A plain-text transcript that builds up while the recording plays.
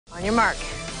On your mark.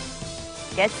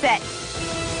 Get set.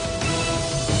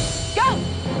 Go!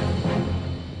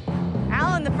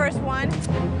 Alan, the first one.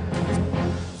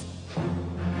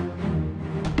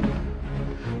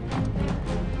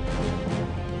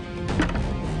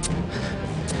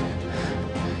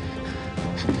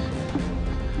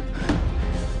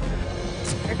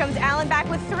 Here comes Alan back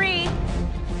with 3.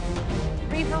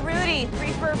 3 for Rudy,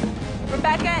 3 for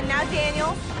Rebecca, and now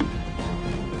Daniel.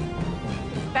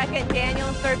 Rebecca and Daniel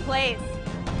in 3rd place.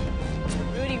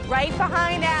 Rudy right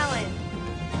behind Alan.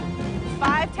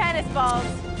 5 tennis balls.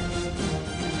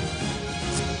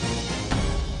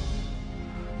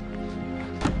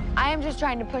 I am just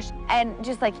trying to push and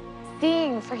just like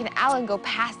seeing freaking Alan go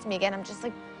past me again. I'm just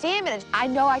like, damn it. I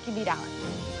know I can beat Alan.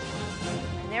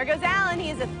 And there goes Alan. He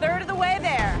is 1/3 of the way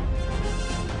there.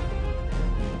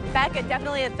 Rebecca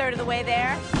definitely 1/3 of the way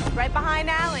there. Right behind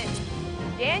Alan.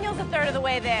 Daniel's 1/3 of the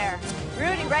way there.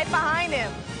 Rudy right behind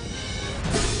him.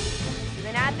 We've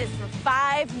been at this for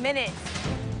 5 minutes.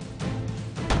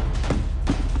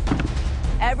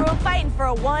 Everyone fighting for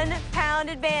a 1-pound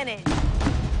advantage.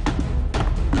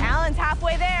 Alan's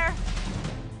halfway there.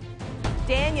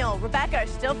 Daniel, Rebecca are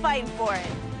still fighting for it.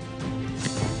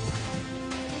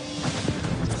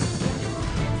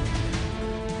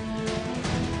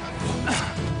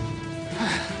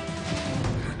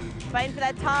 Fighting for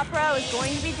that top row is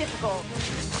going to be difficult.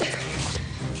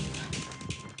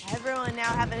 Everyone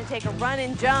now having to take a run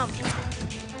and jump. Here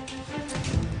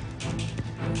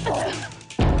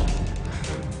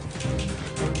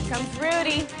comes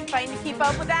Rudy, fighting to keep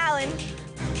up with Alan.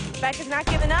 Rebecca's not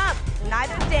giving up,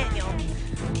 neither is Daniel.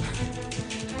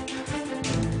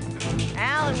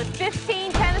 Alan with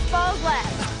 15 tennis balls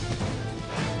left.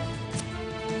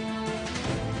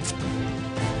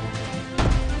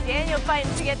 Daniel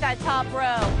fighting to get that top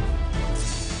row.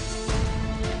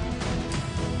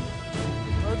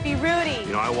 Will it be Rudy?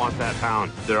 You know, I want that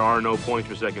pound. There are no points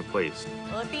for 2nd place.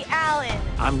 Will it be Alan?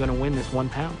 I'm gonna win this 1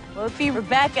 pound. Will it be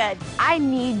Rebecca? I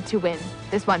need to win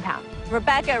this 1 pound.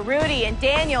 Rebecca, Rudy, and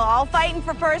Daniel all fighting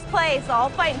for 1st place, all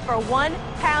fighting for a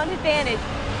 1-pound advantage.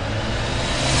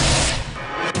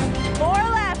 4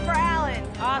 left for Alan.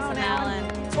 Awesome,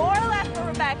 Alan. 4 left for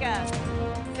Rebecca.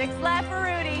 6 left for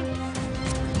Rudy.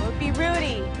 Will it be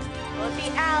Rudy? Will it be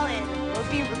Alan? Will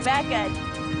it be Rebecca?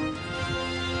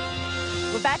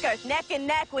 Rebecca's neck and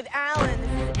neck with Alan.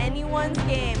 This is anyone's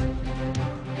game.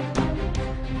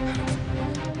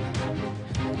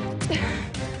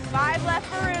 5 left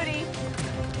for Rudy.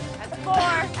 That's 4.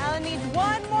 Alan needs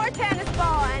 1 more tennis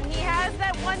ball, and he has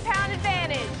that 1-pound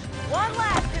advantage. 1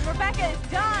 left, and Rebecca is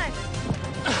done.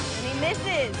 And he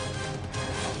misses.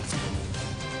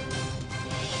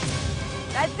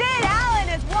 That's it. Alan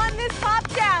has won this pop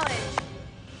challenge.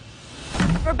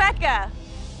 Rebecca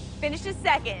finishes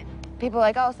 2nd. People are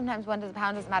like, oh, sometimes 1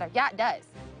 pound doesn't matter. Yeah, it does.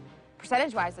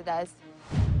 Percentage-wise, it does.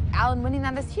 Alan winning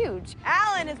that is huge.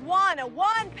 Alan has won a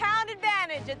 1-pound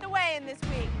advantage at the weigh-in this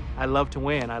week. I love to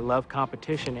win. I love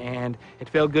competition, and it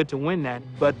felt good to win that,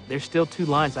 but there's still 2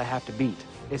 lines I have to beat.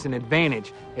 It's an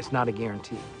advantage. It's not a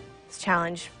guarantee. This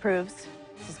challenge proves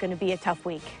this is going to be a tough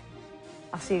week.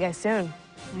 I'll see you guys soon.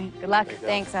 Good luck.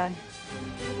 Thanks, Alan.